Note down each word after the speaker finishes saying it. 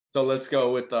So let's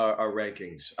go with our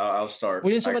rankings. I'll start.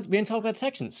 We didn't talk about the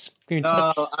Texans. Can we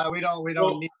No, touch? we don't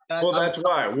Well, need that. well, that's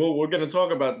why. We're gonna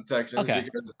talk about the Texans Okay.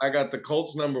 because I got the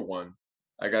Colts number one,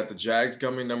 I got the Jags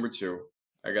coming number two,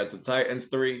 I got the Titans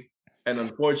three, and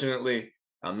unfortunately,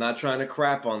 I'm not trying to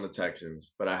crap on the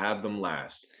Texans, but I have them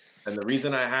last. And the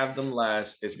reason I have them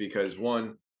last is because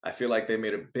one, I feel like they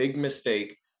made a big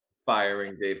mistake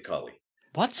firing Dave Culley.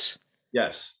 What?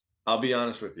 Yes, I'll be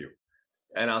honest with you,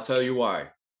 and I'll tell you why.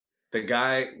 The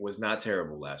guy was not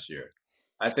terrible last year.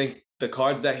 I think the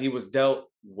cards that he was dealt,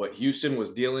 what Houston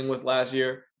was dealing with last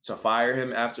year, to fire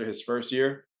him after his first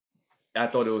year, I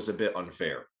thought it was a bit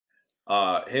unfair.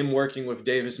 Him working with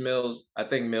Davis Mills, I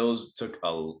think Mills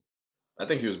I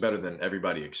think he was better than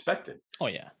everybody expected. Oh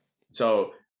yeah.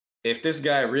 So if this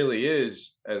guy really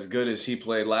is as good as he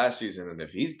played last season, and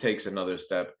if he takes another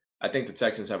step, I think the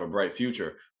Texans have a bright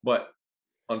future. But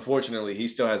unfortunately, he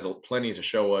still has plenty to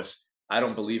show us. I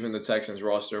don't believe in the Texans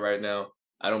roster right now.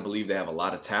 I don't believe they have a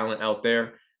lot of talent out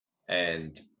there.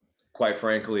 And quite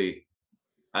frankly,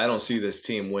 I don't see this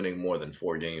team winning more than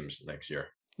 4 games next year.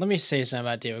 Let me say something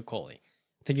about David Coley.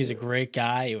 I think he's a great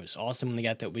guy. It was awesome when they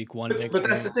got that week 1 But that's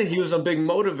victory. the thing. He was a big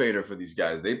motivator for these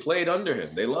guys. They played under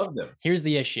him. They loved him. Here's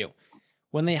the issue.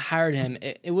 When they hired him,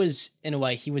 it was, in a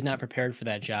way, he was not prepared for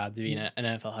that job to be an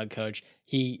NFL head coach.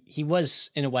 He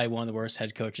was, in a way, one of the worst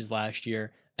head coaches last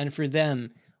year. And for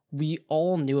them, we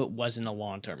all knew it wasn't a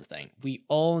long-term thing. We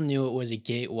all knew it was a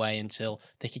gateway until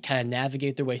they could kind of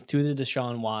navigate their way through the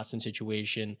Deshaun Watson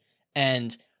situation.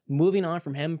 And moving on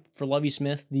from him for Lovie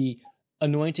Smith, the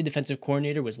anointed defensive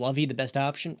coordinator, was Lovie the best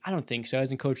option? I don't think so. He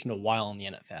hasn't coached in a while in the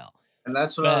NFL. And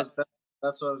that's what But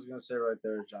that's what I was gonna say right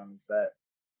there, John. Is that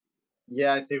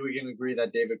yeah, I think we can agree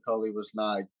that David Culley was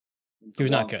not he the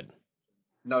was not long. good.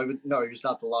 No, he was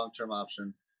not the long term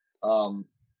option. Um,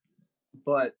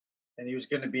 but and he was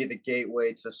going to be the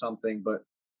gateway to something, but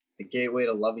the gateway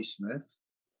to Lovey Smith.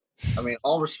 I mean,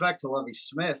 all respect to Lovey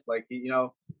Smith, like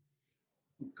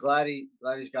glad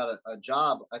he's got a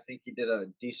job. I think he did a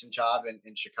decent job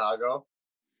in Chicago.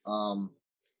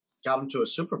 Got him to a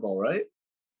Super Bowl, right?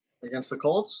 Against the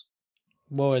Colts.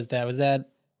 What was that? Was that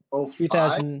Oh,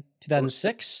 2000,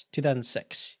 2006?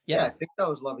 2006. Yeah, I Yeah. think that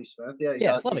was Lovey Smith. Yeah,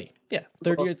 Yeah, it's Lovey. Yeah.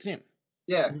 Third year team.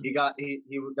 Yeah, he got to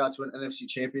an NFC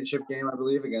Championship game, I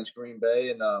believe, against Green Bay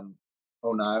in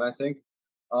 '09, I think.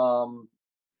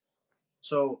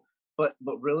 So, but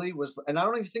really was, and I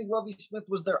don't even think Lovey Smith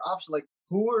was their option. Like,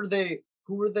 who were they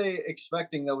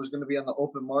expecting that was going to be on the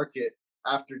open market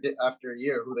after a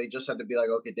year? Who they just had to be like,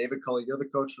 okay, David Culley, you're the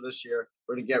coach for this year.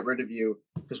 We're going to get rid of you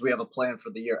because we have a plan for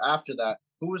the year after that.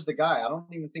 Who was the guy? I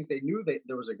don't even think they knew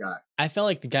there was a guy. I felt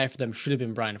like the guy for them should have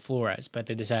been Brian Flores, but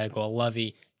they decided to go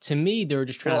Lovey. To me, they were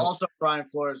just trying Well, to also Brian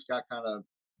Flores got kind of,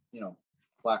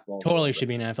 blackballed. totally should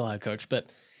be an NFL head coach. But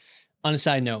on a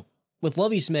side note, with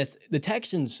Lovey Smith, the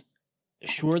Texans,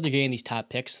 sure, they're getting these top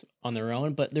picks on their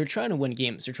own, but they're trying to win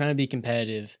games. They're trying to be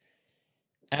competitive.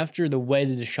 After the way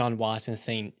the Deshaun Watson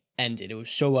thing ended, it was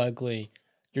so ugly.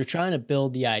 You're trying to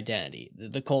build the identity,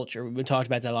 the culture. We've been talking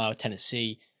about that a lot with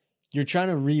Tennessee. You're trying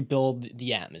to rebuild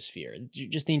the atmosphere,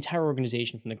 just the entire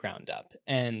organization from the ground up.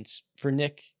 And for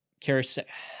Nick Karas,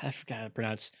 I forgot how to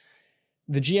pronounce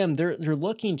the GM. They're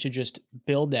looking to just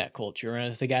build that culture.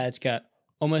 And the guy that's got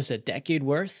almost a decade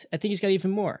worth, I think he's got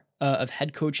even more of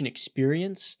head coaching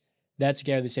experience. That's a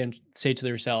guy they say to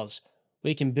themselves,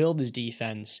 we can build this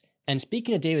defense. And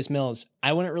speaking of Davis Mills,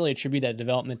 I wouldn't really attribute that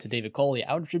development to David Coley.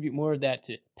 I would attribute more of that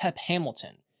to Pep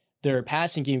Hamilton, their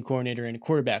passing game coordinator and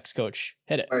quarterbacks coach.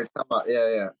 Hit it. All right,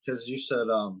 yeah. Because you said,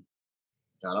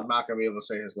 God, I'm not going to be able to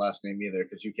say his last name either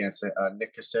because you can't say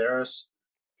Nick Caceres.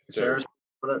 Caceres,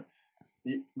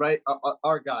 right?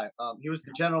 Our guy. He was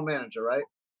the general manager, right?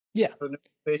 Yeah. For the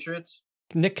Patriots.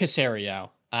 Nick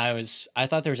Caserio. I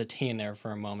thought there was a T in there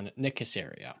for a moment. Nick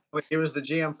Caserio. Wait, he was the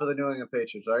GM for the New England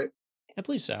Patriots, right? I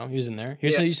believe so. He was in there.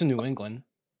 He's in New England.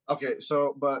 Okay,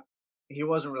 but he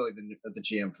wasn't really the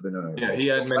GM for the New England. Yeah, he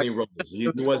had many roles. He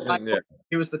wasn't there.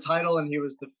 He was the title, and he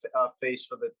was the face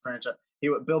for the franchise.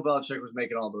 Bill Belichick was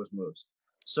making all those moves.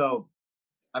 So,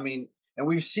 I mean, and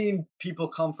we've seen people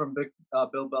come from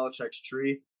Bill Belichick's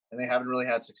tree, and they haven't really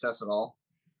had success at all.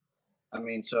 I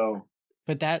mean, so.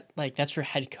 But that's for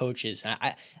head coaches.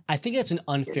 I think that's an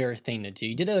unfair thing to do.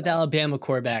 You did that with Alabama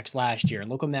quarterbacks last year, and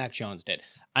look what Mac Jones did.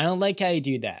 I don't like how you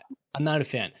do that. I'm not a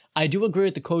fan. I do agree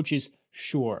with the coaches,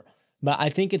 sure. But I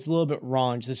think it's a little bit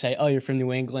wrong just to say, oh, you're from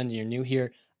New England, you're new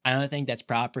here. I don't think that's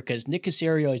proper because Nick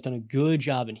Caserio has done a good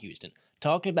job in Houston.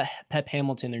 Talking about Pep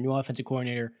Hamilton, their new offensive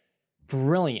coordinator,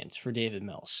 brilliant for Davis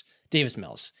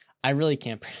Mills. I really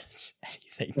can't pronounce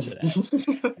anything to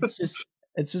that.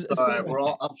 It's just all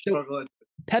right, I'm struggling.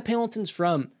 Pep Hamilton's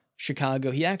from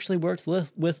Chicago. He actually worked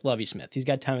with Lovie Smith. He's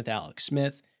got time with Alex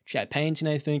Smith, Chad Pennington,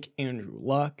 I think, Andrew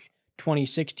Luck.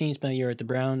 2016, spent a year at the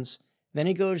Browns. Then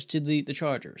he goes to the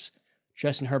Chargers.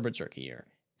 Justin Herbert's rookie year.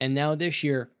 And now this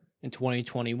year, in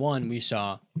 2021, we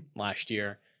saw last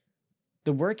year,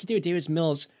 the work he did with Davis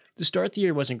Mills to start the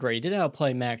year wasn't great. He did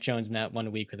outplay Mac Jones in that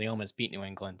 1 week where they almost beat New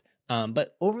England.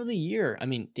 But over the year, I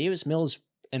mean, Davis Mills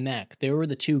and Mac, they were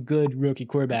the two good rookie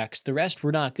quarterbacks. The rest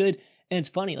were not good. And it's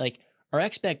funny, like, our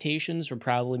expectations were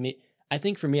probably, I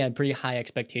think for me, I had pretty high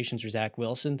expectations for Zach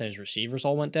Wilson, that his receivers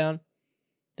all went down.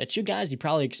 The two guys you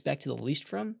probably expected the least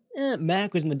from,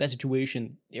 Mac was in the best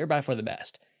situation. They were by far the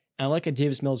best. And I like how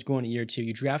Davis Mills going to year two.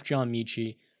 You draft John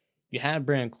Mechie. You had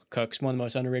Brandon Cooks, one of the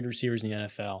most underrated receivers in the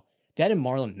NFL. They added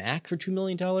Marlon Mack for $2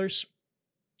 million.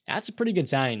 That's a pretty good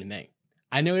signing to me.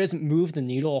 I know it doesn't move the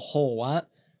needle a whole lot,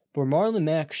 but Marlon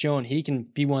Mack showing he can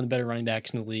be one of the better running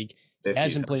backs in the league. If He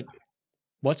hasn't played.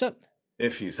 What's up?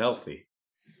 If he's healthy.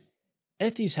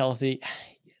 If he's healthy,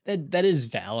 that is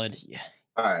valid. Yeah.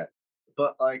 All right,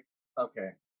 but like, okay,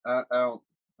 I don't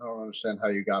understand how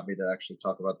you got me to actually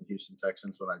talk about the Houston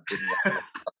Texans when I didn't want to talk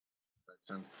about the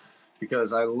Texans,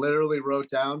 because I literally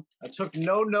wrote down. I took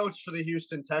no notes for the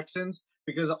Houston Texans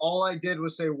because all I did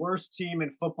was say worst team in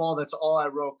football. That's all I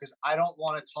wrote because I don't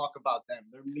want to talk about them.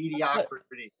 They're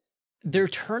mediocrity. They're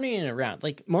turning it around.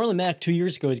 Like Marlon Mack 2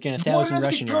 years ago was getting 1,000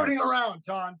 rushing yards. Where are they turning around,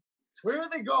 John? Where are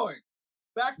they going?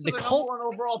 Back to the number one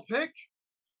overall pick?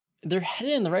 They're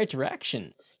headed in the right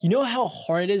direction. You know how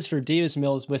hard it is for Davis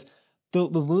Mills with the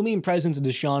looming presence of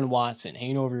Deshaun Watson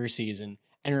hanging over your season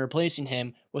and replacing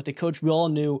him with a coach we all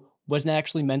knew wasn't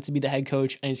actually meant to be the head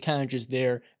coach and he's kind of just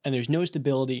there and there's no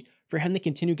stability for him to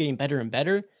continue getting better and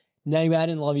better. Now you add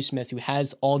in Lovie Smith, who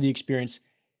has all the experience.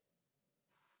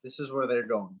 This is where they're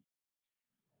going.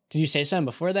 Did you say something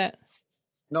before that?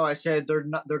 No, I said they're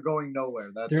not. They're going nowhere.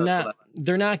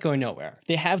 They're not going nowhere.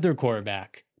 They have their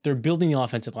quarterback. They're building the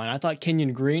offensive line. I thought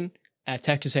Kenyon Green at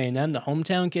Texas A&M, the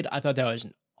hometown kid, I thought that was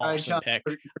an awesome pick.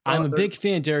 I'm a big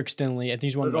fan of Derek Stingley. I think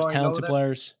he's one of the most talented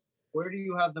players. Where do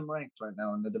you have them ranked right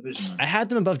now in the division? I had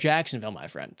them above Jacksonville, my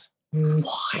friend.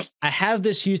 What? I have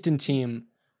this Houston team.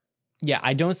 Yeah,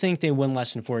 I don't think they win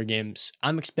less than 4 games.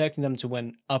 I'm expecting them to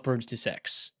win upwards to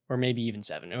 6 or maybe even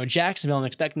 7. Or Jacksonville, I'm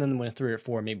expecting them to win 3 or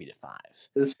 4, maybe to 5.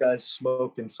 This guy's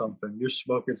smoking something. You're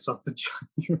smoking something.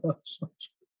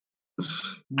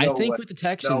 I think with the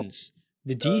Texans,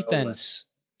 the defense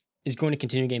is going to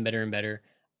continue getting better and better.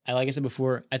 Like I said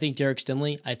before, I think Derek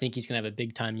Stingley, I think he's going to have a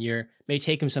big time year. May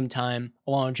take him some time,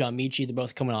 along with John Mechie. They're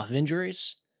both coming off of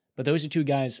injuries. But those are two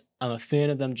guys, I'm a fan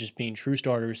of them just being true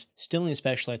starters. Stingley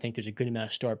especially, I think there's a good amount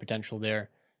of star potential there,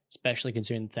 especially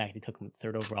considering the fact they took him with the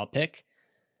 3rd overall pick.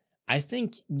 I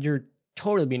think you're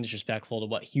totally being disrespectful to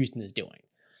what Houston is doing.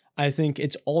 I think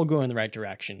it's all going in the right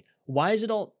direction. Why is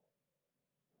it all...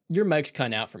 Your mic's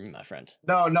cutting out for me, my friend.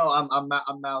 No,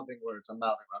 I'm mouthing words. I'm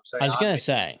saying. I was going to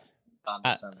say...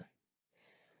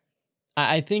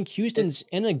 I think Houston's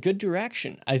in a good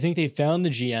direction. I think they found the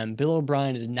GM. Bill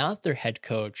O'Brien is not their head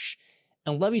coach.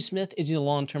 And Lovie Smith, is he the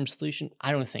long-term solution?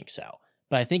 I don't think so.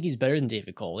 But I think he's better than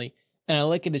David Coley. And I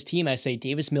look at his team, I say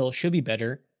Davis Mills should be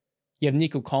better. You have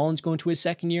Nico Collins going to his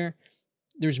 2nd year.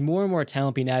 There's more and more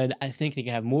talent being added. I think they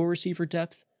can have more receiver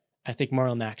depth. I think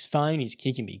Marlon Mack's fine.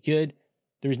 He can be good.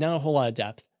 There's not a whole lot of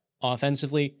depth.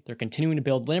 Offensively, they're continuing to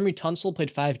build. Larry Tunsil played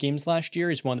 5 games last year.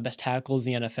 He's one of the best tackles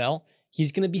in the NFL.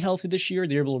 He's going to be healthy this year.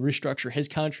 They're able to restructure his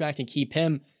contract and keep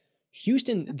him.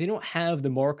 Houston, they don't have the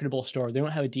marketable star. They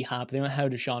don't have a D-Hop. They don't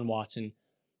have Deshaun Watson.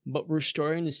 But we're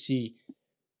starting to see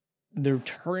they're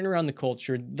turning around the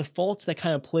culture. The faults that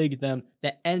kind of plagued them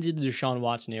that ended the Deshaun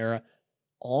Watson era,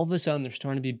 all of a sudden they're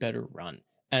starting to be better run.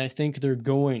 And I think they're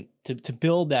going to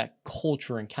build that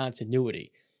culture and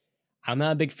continuity. I'm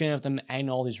not a big fan of them adding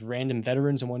all these random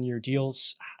veterans and 1-year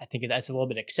deals. I think that's a little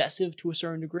bit excessive to a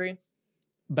certain degree.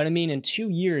 But I mean, in 2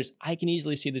 years, I can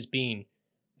easily see this being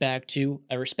back to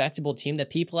a respectable team that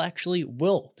people actually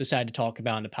will decide to talk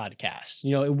about in the podcast.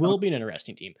 You know, it will be an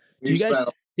interesting team. Do you guys,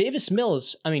 Davis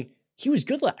Mills, I mean, he was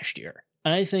good last year.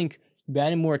 And I think you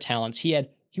added more talents. He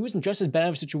wasn't just as bad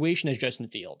of a situation as Justin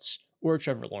Fields or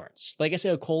Trevor Lawrence. Like I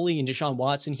said, Coley and Deshaun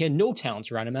Watson, he had no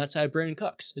talents around him outside of Brandon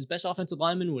Cooks. His best offensive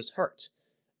lineman was hurt.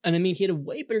 And I mean, he had a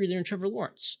way better year than Trevor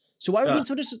Lawrence. So why are we being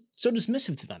so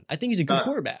dismissive to them? I think he's a good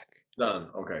quarterback. Done.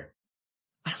 Okay.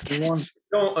 I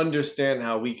don't understand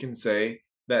how we can say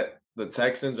that the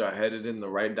Texans are headed in the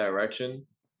right direction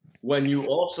when you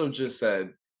also just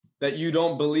said that you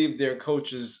don't believe their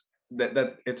coaches,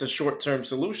 that it's a short-term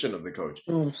solution of the coach.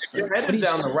 If you're headed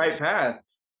down the right path,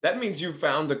 that means you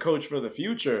found the coach for the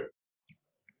future.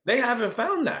 They haven't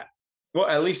found that. Well,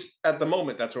 at least at the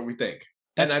moment, that's what we think.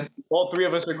 And That's all three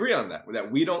of us agree on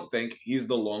that we don't think he's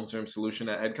the long-term solution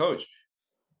at head coach.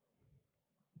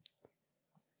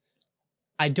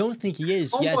 I don't think he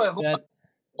is. Homeboy, Yes, hold on, but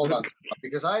hold on,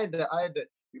 because I had to.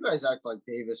 You guys act like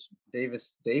Davis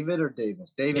Mills.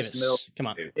 Come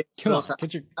on, Davis come on. Mills.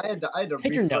 I had to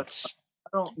Take your research. notes. I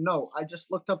don't know. I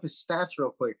just looked up his stats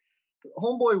real quick.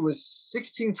 Homeboy was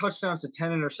 16 touchdowns to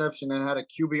 10 interception and had a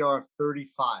QBR of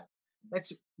 35.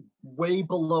 That's way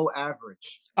below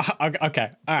average. Okay,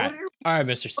 all right,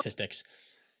 Mr. Statistics.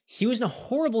 He was in a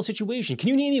horrible situation. Can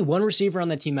you name me one receiver on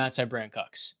that team outside Brand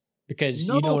Cooks? Because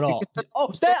you know it all.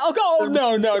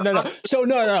 No. So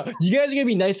no. You guys are gonna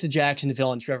be nice to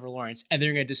Jacksonville and Trevor Lawrence, and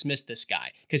they're gonna dismiss this guy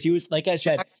because he was, like I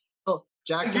said,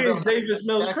 Jacksonville Davis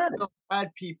Mills credit.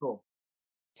 Had people.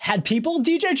 Had people.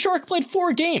 DJ Chark played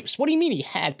 4 games. What do you mean he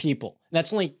had people?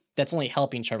 That's only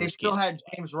helping Trevor's They still case. had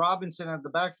James Robinson at the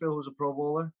backfield, who's a Pro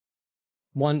Bowler.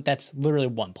 That's literally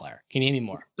one player. Can you name me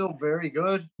more? Still very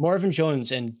good. Marvin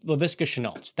Jones and Laviska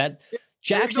Shenault. That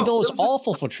Jacksonville is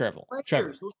awful for Trevor. Those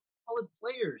are solid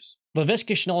players.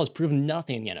 Laviska Shenault has proven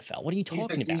nothing in the NFL. What are you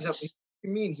talking about? What do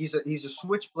you mean? He's a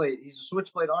switchblade. He's a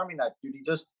switchblade army knife, dude.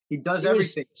 He does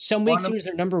everything. Some weeks he was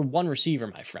their number 1 receiver,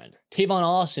 my friend. Tavon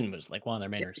Austin was like one of their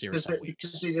main receivers some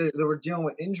weeks. They were dealing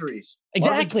with injuries.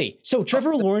 Exactly. So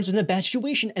Trevor Lawrence was in a bad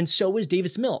situation, and so was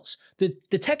Davis Mills. The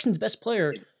Texans' best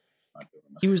player.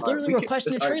 He was literally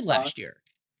requesting a trade last year.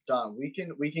 John,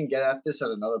 we can get at this at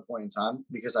another point in time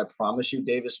because I promise you,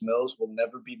 Davis Mills will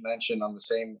never be mentioned on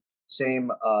the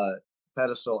same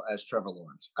pedestal as Trevor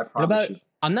Lawrence. I promise you.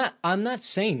 I'm not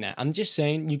saying that. I'm just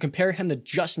saying you compare him to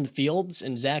Justin Fields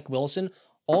and Zach Wilson.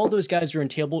 All those guys are in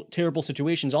terrible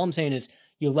situations. All I'm saying is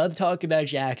you love to talk about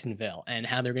Jacksonville and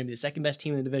how they're going to be the second best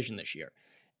team in the division this year.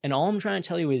 And all I'm trying to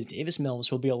tell you is Davis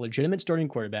Mills will be a legitimate starting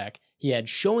quarterback. He had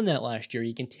shown that last year.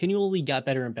 He continually got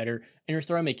better and better. And you're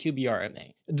throwing his QBR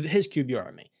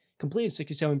at me. Completed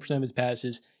 67% of his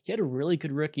passes. He had a really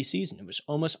good rookie season. It was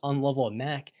almost on level of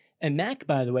Mac. And Mac,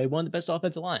 by the way, one of the best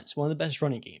offensive lines, one of the best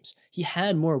running games. He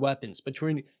had more weapons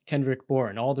between Kendrick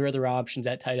Bourne and all their other options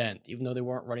at tight end, even though they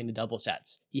weren't running the double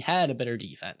sets. He had a better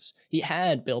defense. He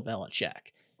had Bill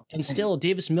Belichick. And still,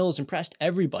 Davis Mills impressed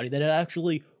everybody that had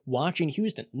actually watching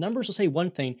Houston. Numbers will say one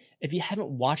thing. If you haven't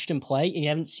watched him play and you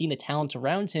haven't seen the talent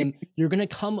around him, you're going to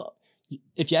come,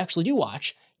 if you actually do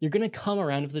watch, you're going to come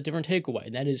around with a different takeaway.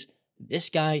 And that is, this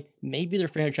guy may be their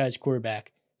franchise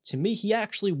quarterback. To me, he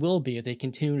actually will be if they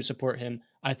continue to support him.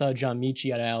 I thought John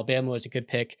Mechie out of Alabama was a good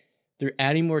pick. They're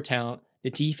adding more talent.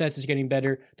 The defense is getting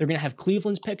better. They're going to have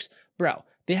Cleveland's picks. Bro,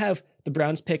 they have the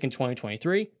Browns pick in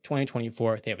 2023,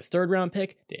 2024. They have a 3rd round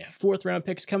pick. They have 4th round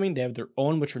picks coming. They have their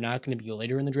own, which are not going to be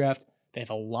later in the draft. They have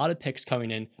a lot of picks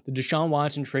coming in. The Deshaun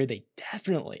Watson trade, they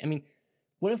definitely,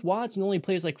 what if Watson only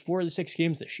plays like 4 of the 6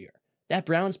 games this year? That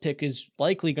Browns pick is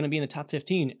likely going to be in the top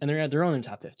 15, and they're going to have their own in the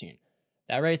top 15.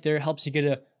 That right there helps you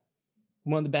get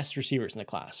one of the best receivers in the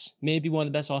class, maybe one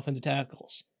of the best offensive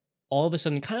tackles. All of a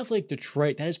sudden, kind of like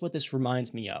Detroit, that is what this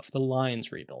reminds me of, the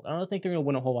Lions rebuild. I don't think they're going to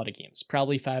win a whole lot of games,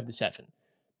 probably 5-7.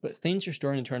 But things are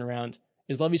starting to turn around.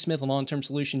 Is Lovie Smith a long-term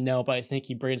solution? No, but I think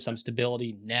he brings some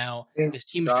stability now. This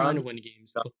team is trying to win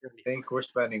games. I think we're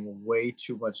spending way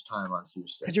too much time on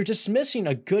Houston. Because you're dismissing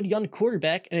a good young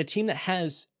quarterback and a team that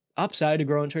has upside to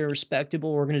grow into a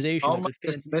respectable organization. How am I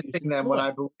dismissing them when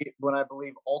I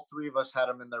believe all 3 of us had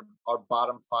them in our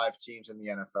bottom 5 teams in the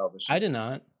NFL this year? I did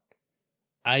not.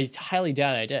 I highly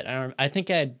doubt I did. I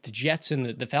think I had the Jets and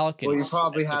the Falcons. Well, you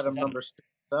probably had them number 6,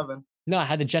 7. No, I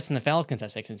had the Jets and the Falcons at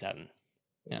 6 and 7.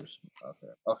 Yeah.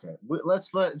 Okay.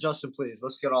 Let's let Justin, please.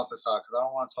 Let's get off this out because I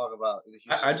don't want to talk about the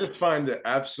Houston. I just find it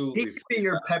absolutely. He can be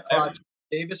your pet project.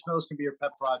 Davis Mills can be your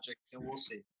pet project, and we'll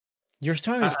see. You're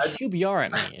throwing his QBR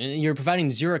at me, and you're providing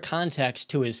zero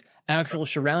context to his actual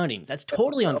surroundings. That's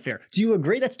totally unfair. Do you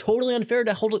agree that's totally unfair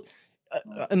to hold it?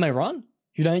 Am I wrong?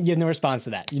 You have no response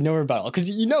to that. You know rebuttal because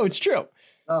you know it's true.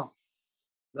 No.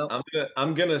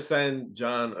 I'm gonna send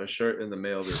John a shirt in the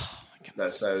mail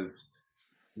that says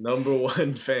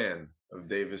 #1 fan of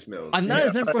Davis Mills. I'm not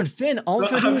his #1 fan. All I'm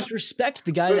trying to do is respect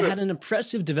the guy that had an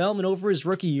impressive development over his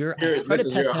rookie year. You're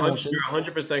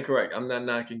 100% correct. I'm not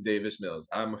knocking Davis Mills.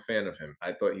 I'm a fan of him.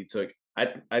 I thought he took.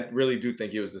 I really do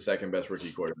think he was the 2nd best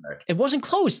rookie quarterback. It wasn't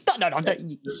close. No.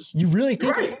 You really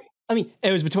think? Right.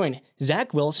 It was between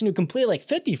Zach Wilson, who completed like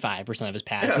 55% of his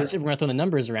passes, if we're going to throw the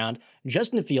numbers around,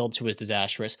 Justin Fields, who was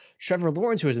disastrous, Trevor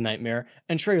Lawrence, who was a nightmare,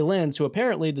 and Trey Lance, who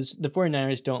apparently the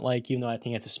 49ers don't like, even though I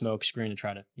think it's a smoke screen to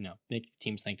try to, make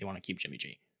teams think they want to keep Jimmy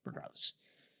G, regardless.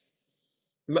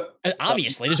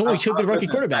 Obviously, there's only 2 good rookie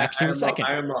quarterbacks in the second.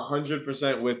 I am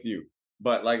 100% with you.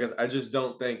 But I just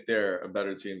don't think they're a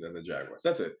better team than the Jaguars.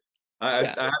 That's it. Yeah,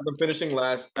 I have them finishing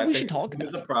last. but I we think should this talk team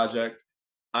is about a it. project.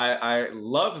 I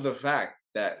love the fact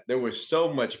that there was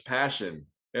so much passion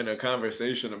in a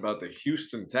conversation about the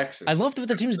Houston I Texans, love what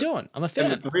the team's doing. I'm a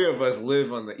and the fan. three of us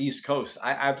live on the East Coast.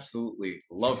 I absolutely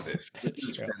love this. This That's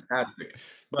is true. fantastic.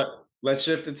 But let's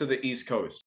shift it to the East Coast.